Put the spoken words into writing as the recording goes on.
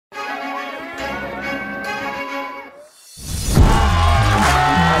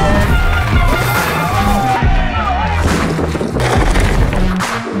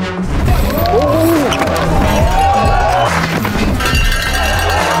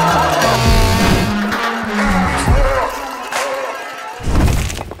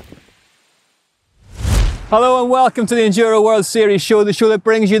Hello and welcome to the Enduro World Series Show, the show that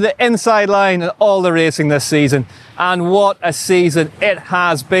brings you the inside line and all the racing this season. And what a season it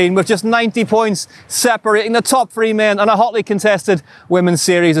has been, with just 90 points separating the top three men and a hotly contested women's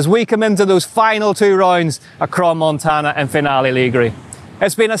series as we come into those final two rounds at Montana and Finale Ligure.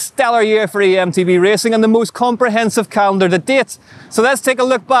 It's been a stellar year for eMTB racing and the most comprehensive calendar to date. So let's take a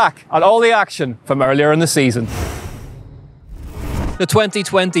look back at all the action from earlier in the season. The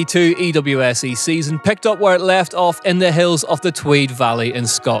 2022 EWS-E season picked up where it left off in the hills of the Tweed Valley in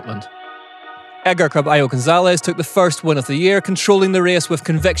Scotland. Edgar Carballo-Gonzalez took the first win of the year, controlling the race with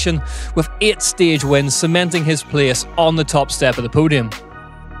conviction, with 8 stage wins cementing his place on the top step of the podium.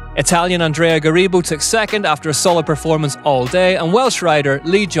 Italian Andrea Garibo took second after a solid performance all day, and Welsh rider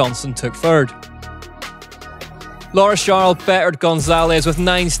Lee Johnson took third. Laura Charles bettered Gonzalez with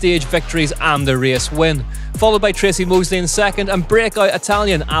 9 stage victories and the race win, followed by Tracy Mosley in second and breakout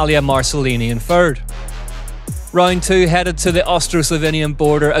Italian Alia Marcellini in third. Round 2 headed to the Austro-Slovenian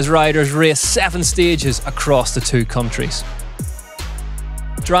border as riders raced 7 stages across the two countries.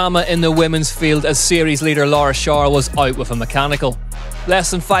 Drama in the women's field as series leader Laura Charles was out with a mechanical.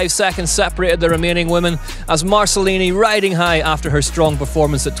 Less than 5 seconds separated the remaining women as Marcellini, riding high after her strong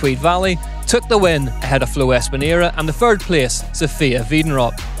performance at Tweed Valley, took the win ahead of Flo Espinera and the third place Sofia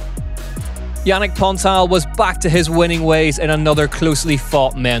Wiedenroth. Yannick Pontal was back to his winning ways in another closely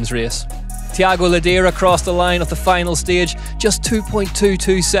fought men's race. Thiago Ladera crossed the line of the final stage just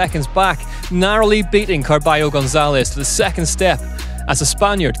 2.22 seconds back, narrowly beating Carballo-Gonzalez to the second step, as the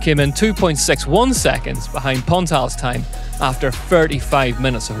Spaniard came in 2.61 seconds behind Pontal's time after 35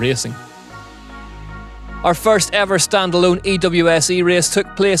 minutes of racing. Our first ever standalone EWS-E race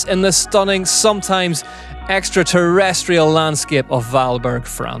took place in the stunning, sometimes extraterrestrial landscape of Valberg,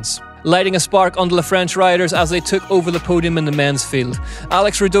 France. Lighting a spark under the French riders as they took over the podium in the men's field,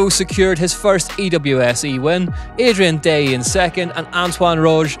 Alex Rideau secured his first EWS-E win, Adrien Day in second, and Antoine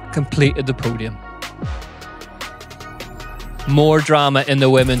Roge completed the podium. More drama in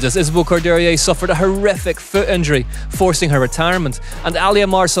the women's as Isabelle Cordelier suffered a horrific foot injury, forcing her retirement, and Alia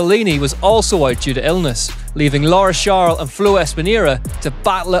Marcellini was also out due to illness, leaving Laura Charles and Flo Espinera to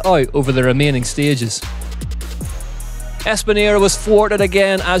battle it out over the remaining stages. Espinera was thwarted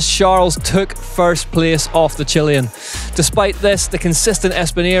again as Charles took first place off the Chilean. Despite this, the consistent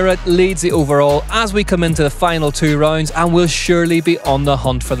Espinera leads the overall as we come into the final 2 rounds and will surely be on the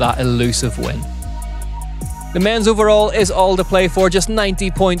hunt for that elusive win. The men's overall is all to play for, just 90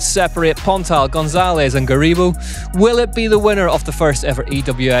 points separate Pontal, Gonzalez and Garibo. Will it be the winner of the first ever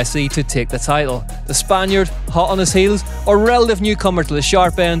EWS-E to take the title? The Spaniard, hot on his heels, or relative newcomer to the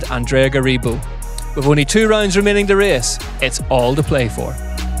sharp end, Andrea Garibo? With only 2 rounds remaining to race, it's all to play for.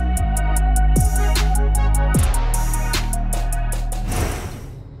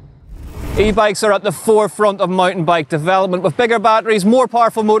 E-bikes are at the forefront of mountain bike development, with bigger batteries, more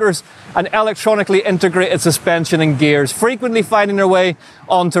powerful motors and electronically integrated suspension and gears, frequently finding their way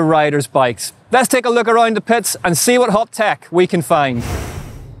onto riders' bikes. Let's take a look around the pits and see what hot tech we can find.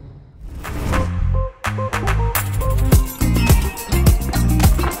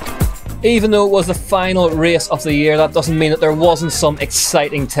 Even though it was the final race of the year, that doesn't mean that there wasn't some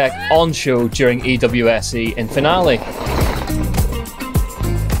exciting tech on show during EWS-E in Finale.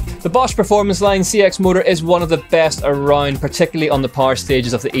 The Bosch Performance Line CX motor is one of the best around, particularly on the power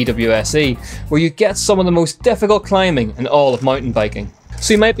stages of the EWS-E, where you get some of the most difficult climbing in all of mountain biking.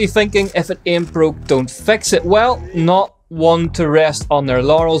 So you might be thinking, if it ain't broke, don't fix it. Well, not one to rest on their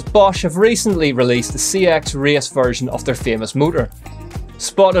laurels. Bosch have recently released the CX race version of their famous motor.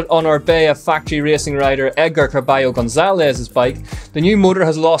 Spotted on our bay of factory racing rider Edgar Carballo-Gonzalez's bike, the new motor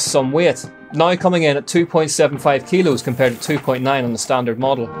has lost some weight, now coming in at 2.75 kilos compared to 2.9 on the standard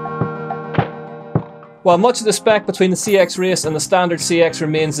model. While much of the spec between the CX Race and the standard CX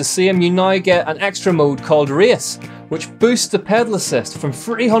remains the same, you now get an extra mode called Race, which boosts the pedal assist from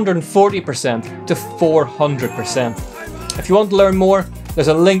 340% to 400%. If you want to learn more, there's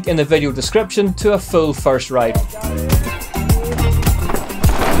a link in the video description to a full first ride.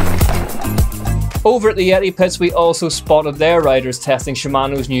 Over at the Yeti pits, we also spotted their riders testing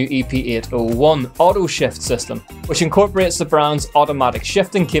Shimano's new EP801 auto shift system, which incorporates the brand's automatic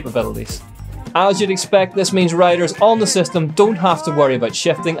shifting capabilities. As you'd expect, this means riders on the system don't have to worry about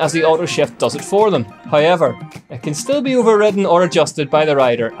shifting, as the auto shift does it for them. However, it can still be overridden or adjusted by the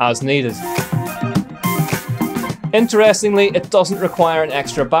rider as needed. Interestingly, it doesn't require an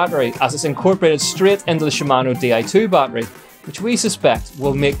extra battery, as it's incorporated straight into the Shimano Di2 battery, which we suspect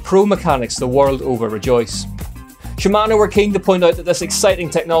will make pro mechanics the world over rejoice. Shimano were keen to point out that this exciting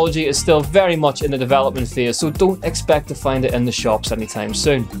technology is still very much in the development phase, so don't expect to find it in the shops anytime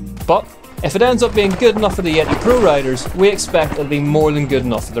soon. But If it ends up being good enough for the Yeti Pro riders, we expect it'll be more than good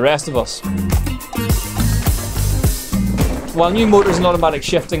enough for the rest of us. While new motors and automatic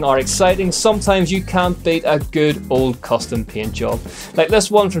shifting are exciting, sometimes you can't beat a good old custom paint job. Like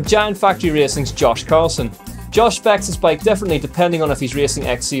this one from Giant Factory Racing's Josh Carlson. Josh specs his bike differently depending on if he's racing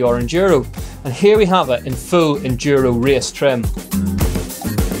XC or Enduro, and here we have it in full Enduro race trim.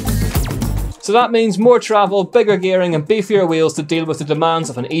 So that means more travel, bigger gearing and beefier wheels to deal with the demands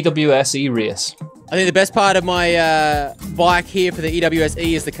of an EWS-E race. I think the best part of my bike here for the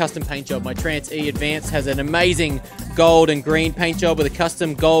EWS-E is the custom paint job. My Trance E Advance has an amazing gold and green paint job with a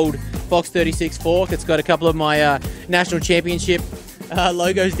custom gold Fox 36 fork. It's got a couple of my national championship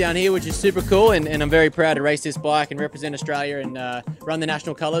logos down here, which is super cool, and I'm very proud to race this bike and represent Australia and run the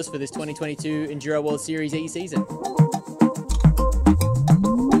national colours for this 2022 Enduro World Series E season.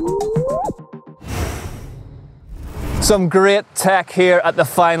 Some great tech here at the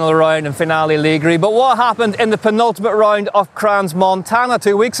final round in Finale Ligure, but what happened in the penultimate round of Crans Montana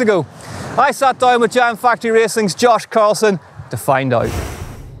 2 weeks ago? I sat down with Giant Factory Racing's Josh Carlson to find out.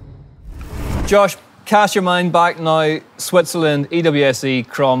 Josh, cast your mind back now, Switzerland, EWS-E,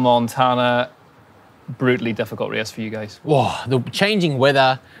 Crans Montana, brutally difficult race for you guys. Whoa, the changing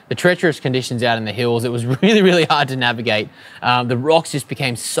weather, the treacherous conditions out in the hills, it was really, really hard to navigate. The rocks just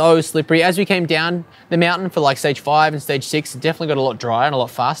became so slippery. As we came down the mountain for like stage 5 and stage 6, it definitely got a lot drier and a lot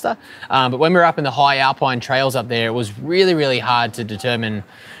faster. But when we were up in the high alpine trails up there, it was really, really hard to determine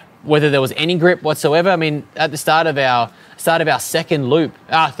whether there was any grip whatsoever. I mean, at the start of our third loop,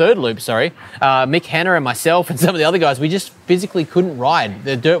 Mick Hanna and myself and some of the other guys, we just physically couldn't ride.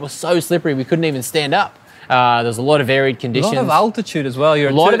 The dirt was so slippery, we couldn't even stand up. There's a lot of varied conditions. A lot of altitude as well. You're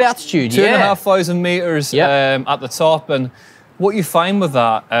a lot of altitude, yeah. 2,500 meters at the top. And what you find with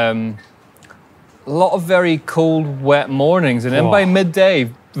that, a lot of very cold, wet mornings. And then by midday,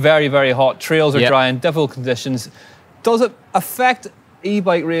 very, very hot. Trails are dry in difficult conditions. Does it affect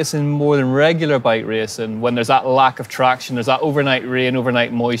e-bike racing more than regular bike racing when there's that lack of traction, there's that overnight rain,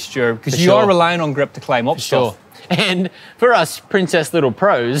 overnight moisture? Because you are relying on grip to climb up stuff. And for us Princess Little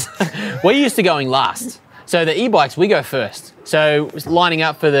Pros, we're used to going last. So the e-bikes, we go first. So lining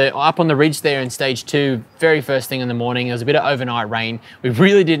up for up on the ridge there in stage 2, very first thing in the morning, there was a bit of overnight rain. We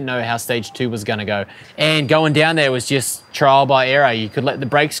really didn't know how stage 2 was gonna go. And going down there was just trial by error. You could let the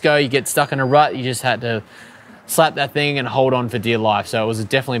brakes go, you get stuck in a rut, you just had to slap that thing and hold on for dear life. So it was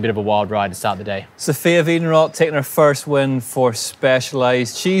definitely a bit of a wild ride to start the day. Sophia Wiedenroth taking her first win for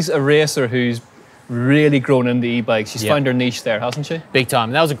Specialized. She's a racer who's really grown into e-bikes. She's found her niche there, hasn't she? Big time.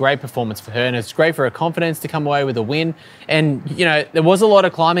 And that was a great performance for her, and it's great for her confidence to come away with a win. And, you know, there was a lot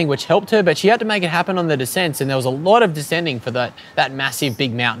of climbing which helped her, but she had to make it happen on the descents, and there was a lot of descending for that massive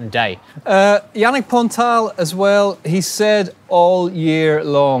big mountain day. Yannick Pontal as well, he said all year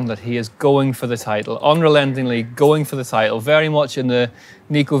long that he is going for the title, unrelentingly going for the title, very much in the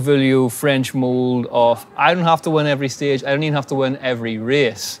Nico Villieu French mold of, I don't have to win every stage, I don't even have to win every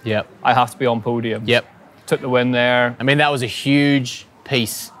race. Yep. I have to be on podiums. Yep. Took the win there. I mean, that was a huge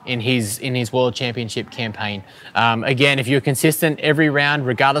piece in his World Championship campaign. Again, if you're consistent every round,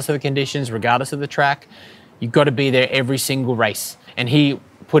 regardless of the conditions, regardless of the track, you've got to be there every single race. And he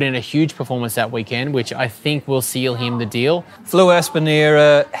put in a huge performance that weekend, which I think will seal him the deal. Flo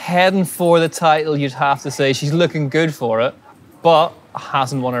Espinera heading for the title, you'd have to say. She's looking good for it, but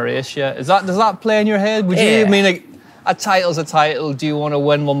hasn't won a race yet. Does that play in your head? Would you mean, like, a title's a title? Do you want to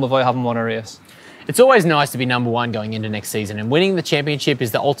win one without having won a race? It's always nice to be #1 going into next season, and winning the championship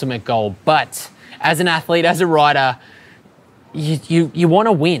is the ultimate goal. But as an athlete, as a rider, you want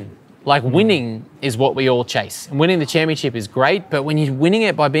to win. Like, winning is what we all chase. And winning the championship is great, but when you're winning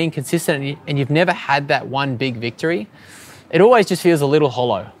it by being consistent and you've never had that one big victory, it always just feels a little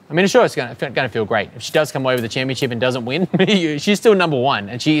hollow. I mean, sure, it's going to feel great. If she does come away with the championship and doesn't win, she's still #1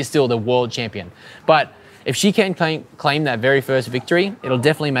 and she is still the world champion. But if she can claim that very first victory, it'll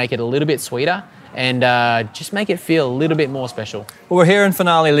definitely make it a little bit sweeter and just make it feel a little bit more special. Well, we're here in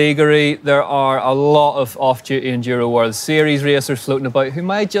Finale Ligure. There are a lot of off-duty Enduro World Series racers floating about who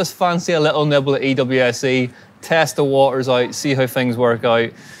might just fancy a little nibble at EWS-E, test the waters out, see how things work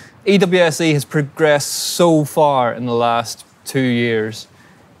out. EWS-E has progressed so far in the last 2 years.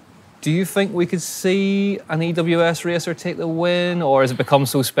 Do you think we could see an EWS racer take the win, or has it become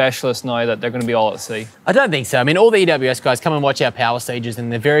so specialist now that they're going to be all at sea? I don't think so. I mean, all the EWS guys come and watch our power stages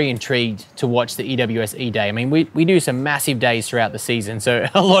and they're very intrigued to watch the EWS-E day. I mean, we do some massive days throughout the season, so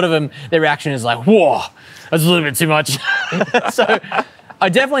a lot of them, their reaction is like, whoa, that's a little bit too much. So I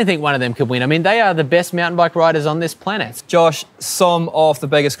definitely think one of them could win. I mean, they are the best mountain bike riders on this planet. Josh, some of the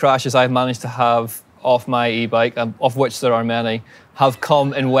biggest crashes I've managed to have off my e-bike, of which there are many, have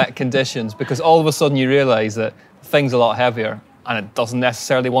come in wet conditions, because all of a sudden you realise that the thing's a lot heavier and it doesn't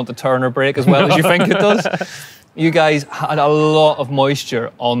necessarily want to turn or brake as well as you think it does. You guys had a lot of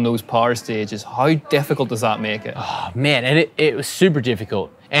moisture on those power stages. How difficult does that make it? Oh, man, and it was super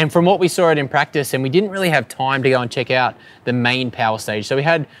difficult. And from what we saw it in practice, and we didn't really have time to go and check out the main power stage. So we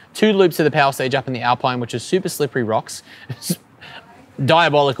had 2 loops of the power stage up in the Alpine, which was super slippery rocks.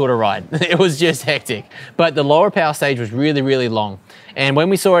 Diabolical to ride. It was just hectic. But the lower power stage was really, really long. And when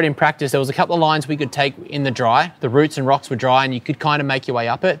we saw it in practice, there was a couple of lines we could take in the dry. The roots and rocks were dry and you could kind of make your way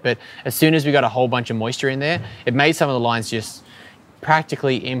up it. But as soon as we got a whole bunch of moisture in there, it made some of the lines just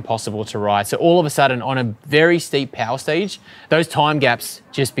practically impossible to ride. So all of a sudden on a very steep power stage, those time gaps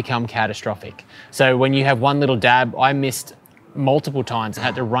just become catastrophic. So when you have one little dab, I missed multiple times, I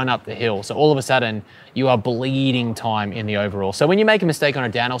had to run up the hill. So all of a sudden you are bleeding time in the overall. So when you make a mistake on a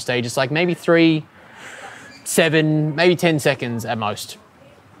downhill stage, it's like maybe 3, 7, maybe 10 seconds at most.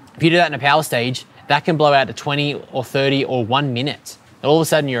 If you do that in a power stage, that can blow out to 20 or 30 or 1 minute. And all of a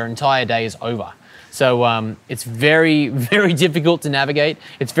sudden your entire day is over. So it's very, very difficult to navigate.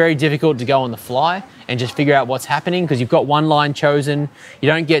 It's very difficult to go on the fly and just figure out what's happening, because you've got one line chosen. You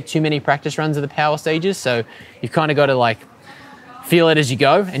don't get too many practice runs of the power stages. So you've kind of got to like feel it as you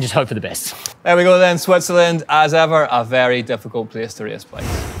go and just hope for the best. There we go then, Switzerland, as ever, a very difficult place to race bikes.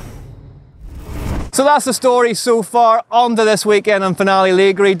 So that's the story so far. On to this weekend in Finale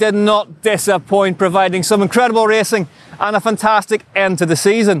Ligure. Did not disappoint, providing some incredible racing and a fantastic end to the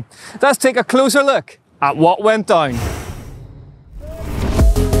season. Let's take a closer look at what went down.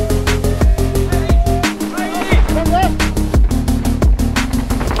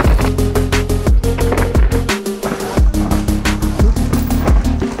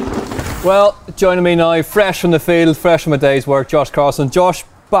 Well, joining me now, fresh from the field, fresh from a day's work, Josh Carlson. Josh,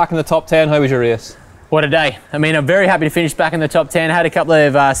 back in the top 10, how was your race? What a day. I mean, I'm very happy to finish back in the top 10. I had a couple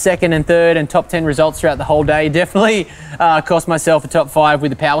of second and third and top 10 results throughout the whole day. Definitely cost myself a top 5 with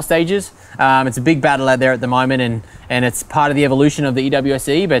the power stages. It's a big battle out there at the moment, and it's part of the evolution of the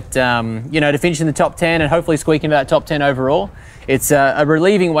EWS-E. But, you know, to finish in the top 10 and hopefully squeak into that top 10 overall, it's a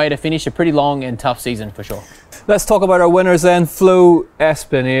relieving way to finish a pretty long and tough season for sure. Let's talk about our winners then. Flo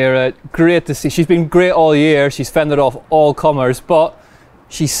Espinera, great to see. She's been great all year. She's fended off all comers, but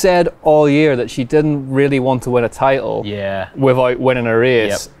she said all year that she didn't really want to win a title without winning a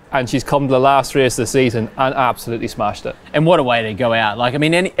race. Yep. And she's come to the last race of the season and absolutely smashed it. And what a way to go out. Like, I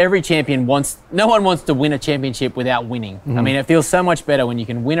mean, every champion no one wants to win a championship without winning. Mm-hmm. I mean, it feels so much better when you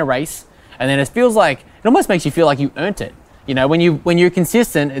can win a race, and then it feels like, it almost makes you feel like you earned it. You know, when you're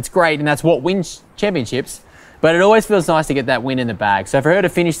consistent, it's great, and that's what wins championships. But it always feels nice to get that win in the bag. So for her to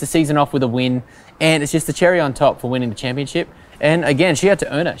finish the season off with a win, and it's just the cherry on top for winning the championship. And again, she had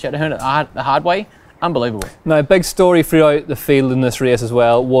to earn it. She had to earn it the hard way. Unbelievable. Now, a big story throughout the field in this race as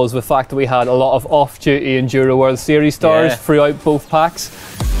well was the fact that we had a lot of off-duty Enduro World Series stars throughout both packs.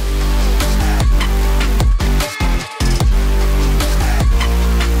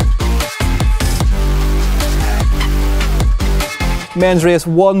 Men's race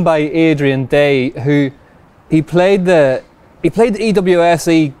won by Adrian Day, who he played the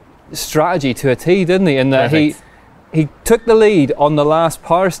EWS-E strategy to a T, didn't he? In that he took the lead on the last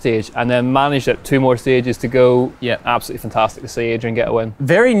power stage and then managed it 2 more stages to go. Yeah, absolutely fantastic to see Adrian get a win.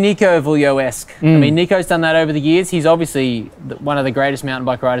 Very Nico Vulio-esque. I mean, Nico's done that over the years. He's obviously one of the greatest mountain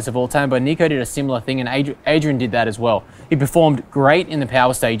bike riders of all time, but Nico did a similar thing, and Adrian did that as well. He performed great in the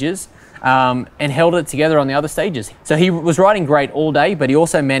power stages and held it together on the other stages. So he was riding great all day, but he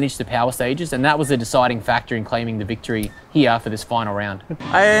also managed the power stages, and that was a deciding factor in claiming the victory here for this final round.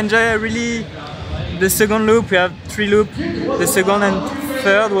 I enjoy really the second loop. We have 3 loops. The second and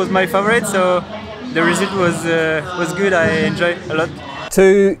third was my favorite, so the result was good. I enjoyed a lot.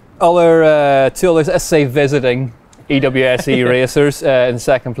 Two others, let's say, visiting EWS-E racers in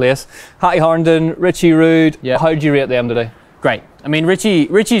second place. Hattie Harnden, Richie Rude. Yep. How did you rate them today? Great. I mean,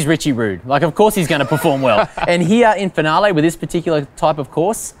 Richie's Richie Rude. Like, of course he's going to perform well. And here in Finale, with this particular type of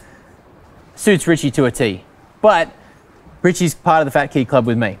course, suits Richie to a T. But Richie's part of the Fat Key Club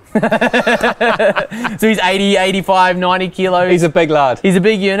with me. So he's 80, 85, 90 kilos. He's a big lad. He's a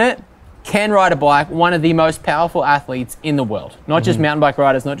big unit. Can ride a bike, one of the most powerful athletes in the world. Not just mountain bike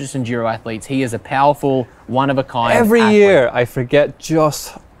riders, not just enduro athletes. He is a powerful, one-of-a-kind Every athlete. year, I forget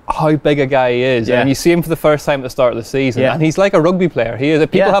just how big a guy he is. And you see him for the first time at the start of the season, and he's like a rugby player. He is. If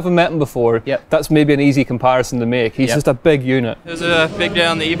people haven't met him before, that's maybe an easy comparison to make. He's just a big unit. It was a big day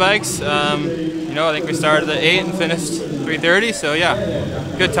on the e-bikes. You know, I think we started at 8 and finished 3:30. So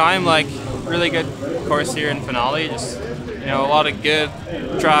yeah, good time. Like, really good course here in Finale. Just You know, a lot of good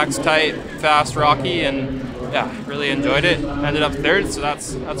tracks, tight, fast, rocky, and yeah, really enjoyed it. Ended up third, so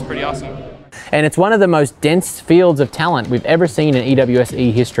that's pretty awesome. And it's one of the most dense fields of talent we've ever seen in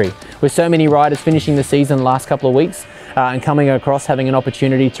EWS-E history, with so many riders finishing the season the last couple of weeks and coming across having an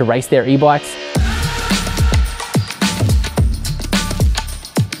opportunity to race their e-bikes.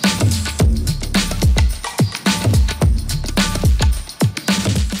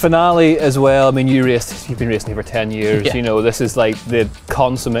 Finale as well. I mean, you've been racing here for 10 years. Yeah. You know, this is like the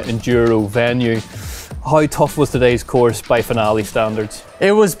consummate enduro venue. How tough was today's course by Finale standards?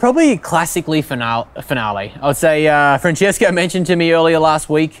 It was probably classically finale. I would say Francesco mentioned to me earlier last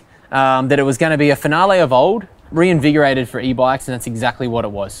week that it was going to be a finale of old, reinvigorated for e-bikes, and that's exactly what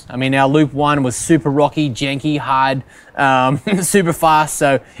it was. I mean, our loop one was super rocky, janky, hard, super fast.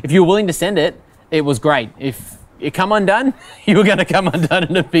 So if you were willing to send it, it was great. If you come undone, you were going to come undone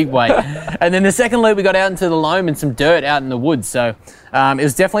in a big way. And then the second loop, we got out into the loam and some dirt out in the woods. So it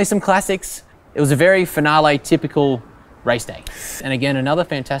was definitely some classics. It was a very Finale typical race day. And again, another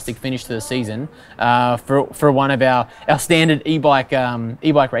fantastic finish to the season for one of our standard e-bike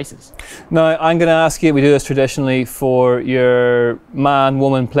races. Now, I'm going to ask you, we do this traditionally for your man,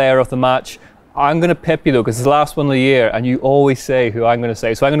 woman player of the match. I'm going to pip you though, because it's the last one of the year, and you always say who I'm going to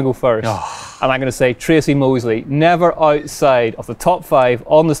say. So I'm going to go first. And I'm going to say Tracy Mosley, never outside of the top 5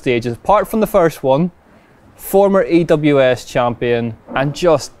 on the stages, apart from the first one. Former EWS champion, and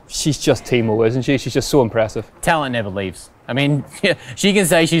she's just Timo, isn't she? She's just so impressive. Talent never leaves. I mean, she can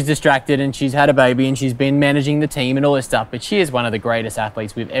say she's distracted and she's had a baby and she's been managing the team and all this stuff, but she is one of the greatest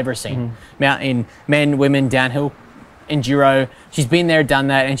athletes we've ever seen. Mountain, men, women, downhill, enduro. She's been there, done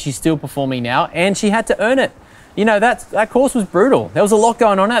that, and she's still performing now, and she had to earn it. You know, that course was brutal. There was a lot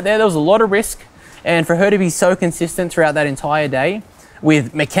going on out there. There was a lot of risk, and for her to be so consistent throughout that entire day,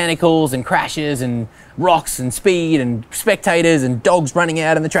 with mechanicals and crashes and rocks and speed and spectators and dogs running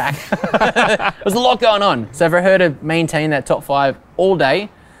out on the track. There was a lot going on. So for her to maintain that top 5 all day,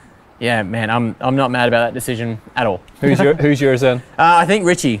 yeah, man, I'm not mad about that decision at all. Who's yours then? I think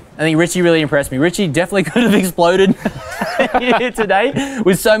Richie. I think Richie really impressed me. Richie definitely could have exploded here today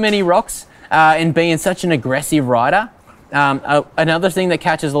with so many rocks and being such an aggressive rider. Another thing that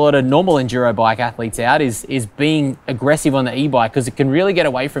catches a lot of normal enduro bike athletes out is being aggressive on the e-bike, because it can really get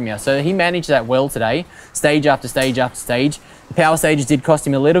away from you. So he managed that well today, stage after stage after stage. The power stages did cost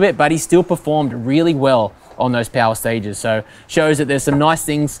him a little bit, but he still performed really well on those power stages. So shows that there's some nice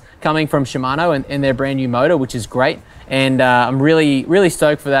things coming from Shimano and their brand new motor, which is great. And I'm really, really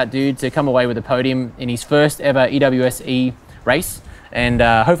stoked for that dude to come away with a podium in his first ever EWS-E race. And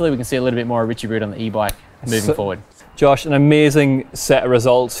hopefully we can see a little bit more of Richie Root on the e-bike moving forward. Josh, an amazing set of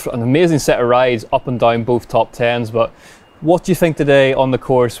results, an amazing set of rides up and down both top 10s, but what do you think today on the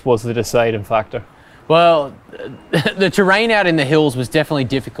course was the deciding factor? Well, the terrain out in the hills was definitely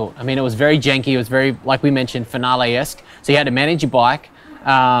difficult. I mean, it was very janky. It was very, like we mentioned, Finale-esque. So you had to manage your bike.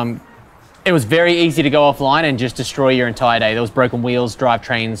 It was very easy to go offline and just destroy your entire day. There was broken wheels,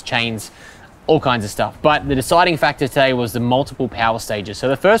 drivetrains, chains, all kinds of stuff. But the deciding factor today was the multiple power stages. So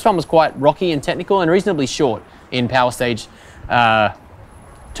the first one was quite rocky and technical and reasonably short in power stage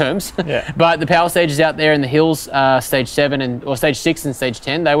terms. Yeah. But the power stages out there in the hills, stage 7 or stage 6 and stage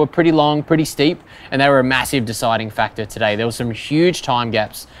 10, they were pretty long, pretty steep, and they were a massive deciding factor today. There were some huge time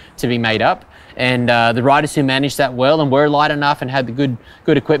gaps to be made up, and the riders who managed that well and were light enough and had the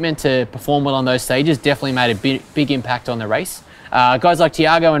good equipment to perform well on those stages definitely made a big impact on the race. Guys like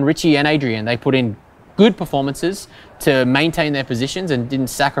Tiago and Richie and Adrian, they put in good performances to maintain their positions and didn't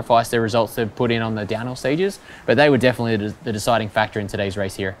sacrifice their results to put in on the downhill stages, but they were definitely the deciding factor in today's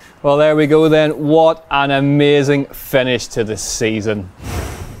race here. Well, there we go then. What an amazing finish to the season.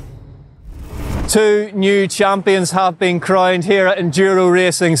 2 new champions have been crowned here at Enduro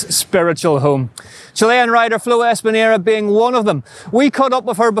Racing's spiritual home. Chilean rider Flo Espinera being one of them. We caught up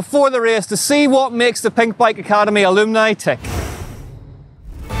with her before the race to see what makes the Pink Bike Academy alumni tick.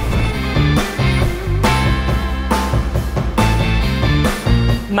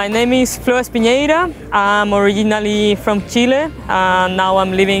 My name is Flo Espinera. I'm originally from Chile, and now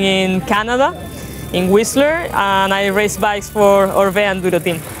I'm living in Canada, in Whistler, and I race bikes for Orbea Enduro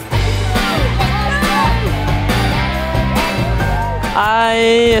team.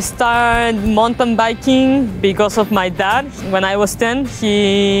 I started mountain biking because of my dad. When I was 10,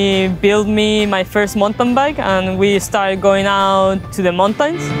 he built me my first mountain bike, and we started going out to the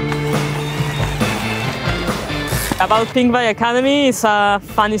mountains. About Pink Bike Academy, it's a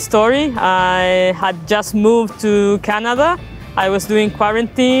funny story. I had just moved to Canada. I was doing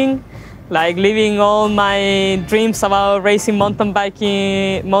quarantine, like leaving all my dreams about racing mountain bike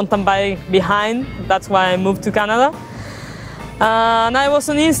behind. That's why I moved to Canada. And I was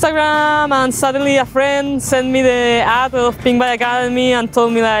on Instagram, and suddenly a friend sent me the ad of Pink Bike Academy and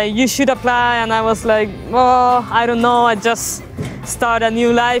told me like, you should apply. And I was like, oh, I don't know, I just start a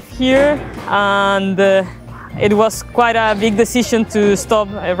new life here. And it was quite a big decision to stop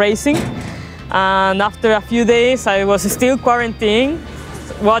racing. And after a few days, I was still quarantining,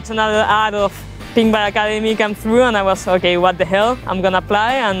 watched another ad of Pink Bike Academy come through, and I was, okay, what the hell? I'm gonna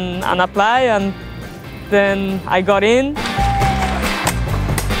apply and apply, and then I got in.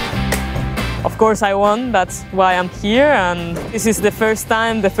 Of course I won, that's why I'm here, and this is the first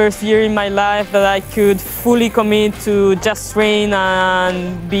time, the first year in my life that I could fully commit to just train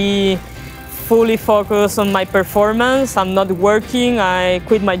and be fully focused on my performance. I'm not working, I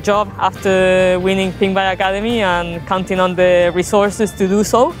quit my job after winning Pink Bike Academy and counting on the resources to do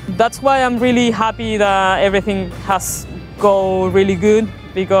so. That's why I'm really happy that everything has gone really good,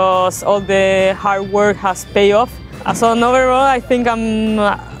 because all the hard work has paid off. So overall, I think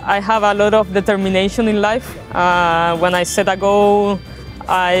I have a lot of determination in life. When I set a goal,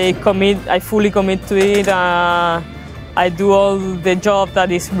 I fully commit to it. I do all the job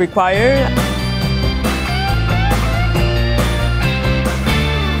that is required.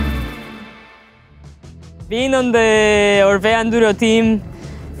 Being on the Orbea Enduro team,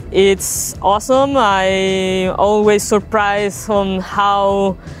 it's awesome. I always surprised on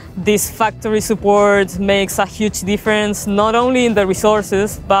how this factory support makes a huge difference, not only in the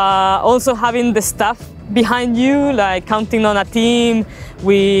resources, but also having the staff behind you, like counting on a team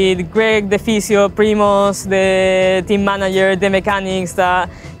with Greg, the physio, Primos, the team manager, the mechanics. That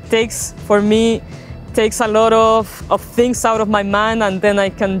takes a lot of things out of my mind, and then I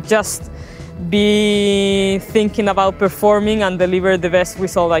can just be thinking about performing and deliver the best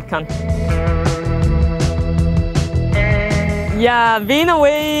result I can. Yeah, being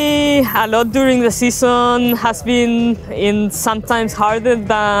away a lot during the season has been sometimes harder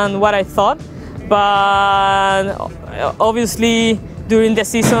than what I thought, but obviously during the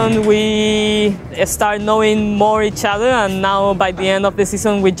season we start knowing more each other, and now by the end of the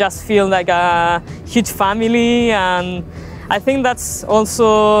season we just feel like a huge family. And I think that's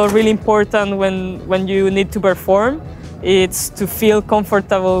also really important when you need to perform. It's to feel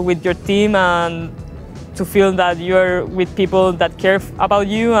comfortable with your team and to feel that you're with people that care about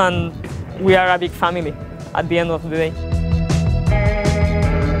you, and we are a big family at the end of the day.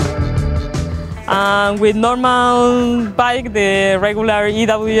 With normal bike, the regular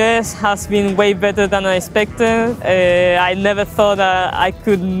EWS has been way better than I expected. I never thought I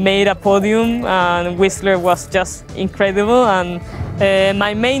could make a podium, and Whistler was just incredible. And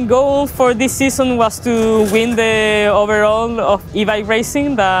my main goal for this season was to win the overall of e-bike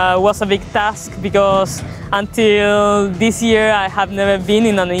racing. That was a big task because until this year I have never been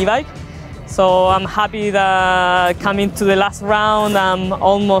in an e-bike. So I'm happy that coming to the last round I'm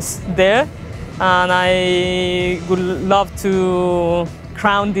almost there. And I would love to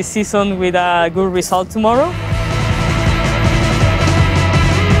crown this season with a good result tomorrow.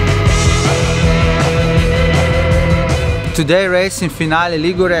 Today race in Finale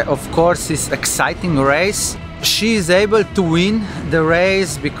Ligure, of course, is exciting race. She is able to win the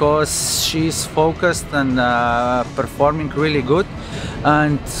race because she is focused and performing really good.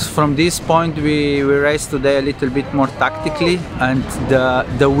 And from this point we race today a little bit more tactically, and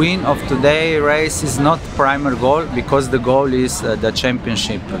the win of today's race is not primary goal, because the goal is the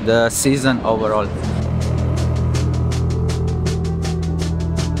championship, the season overall.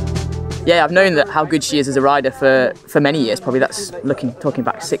 Yeah, I've known how good she is as a rider for many years, probably talking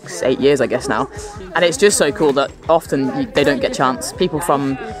back 6-8 years I guess now. And it's just so cool that often they don't get chance. People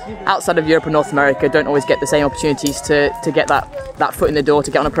from outside of Europe and North America don't always get the same opportunities to get that foot in the door, to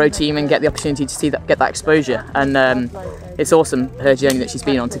get on a pro team and get the opportunity to get that exposure. And it's awesome, her journey that she's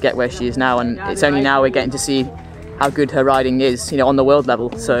been on to get where she is now, and it's only now we're getting to see how good her riding is, on the world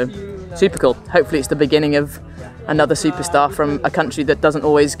level. So super cool. Hopefully it's the beginning of another superstar from a country that doesn't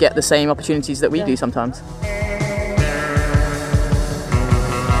always get the same opportunities that we do sometimes.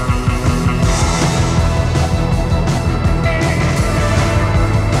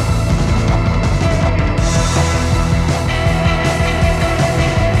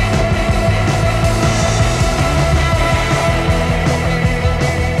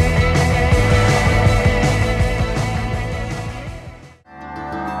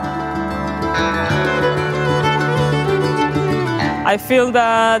 I feel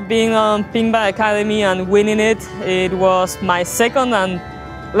that being on Pink Bike Academy and winning it, it was my second and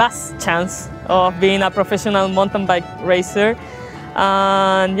last chance of being a professional mountain bike racer.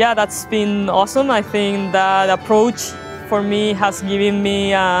 And yeah, that's been awesome. I think that approach for me has given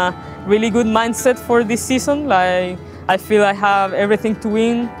me a really good mindset for this season. Like, I feel I have everything to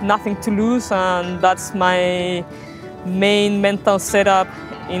win, nothing to lose, and that's my main mental setup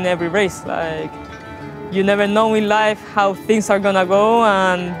in every race. Like, you never know in life how things are gonna go,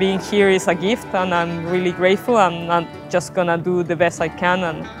 and being here is a gift, and I'm really grateful. I'm just gonna do the best I can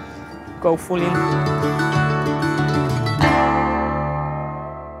and go full in.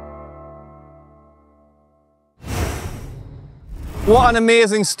 What an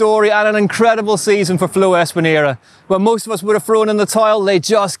amazing story and an incredible season for Flo Espinera. When most of us would have thrown in the towel, they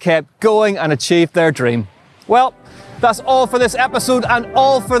just kept going and achieved their dream. Well, that's all for this episode and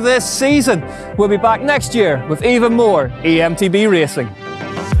all for this season. We'll be back next year with even more eMTB racing.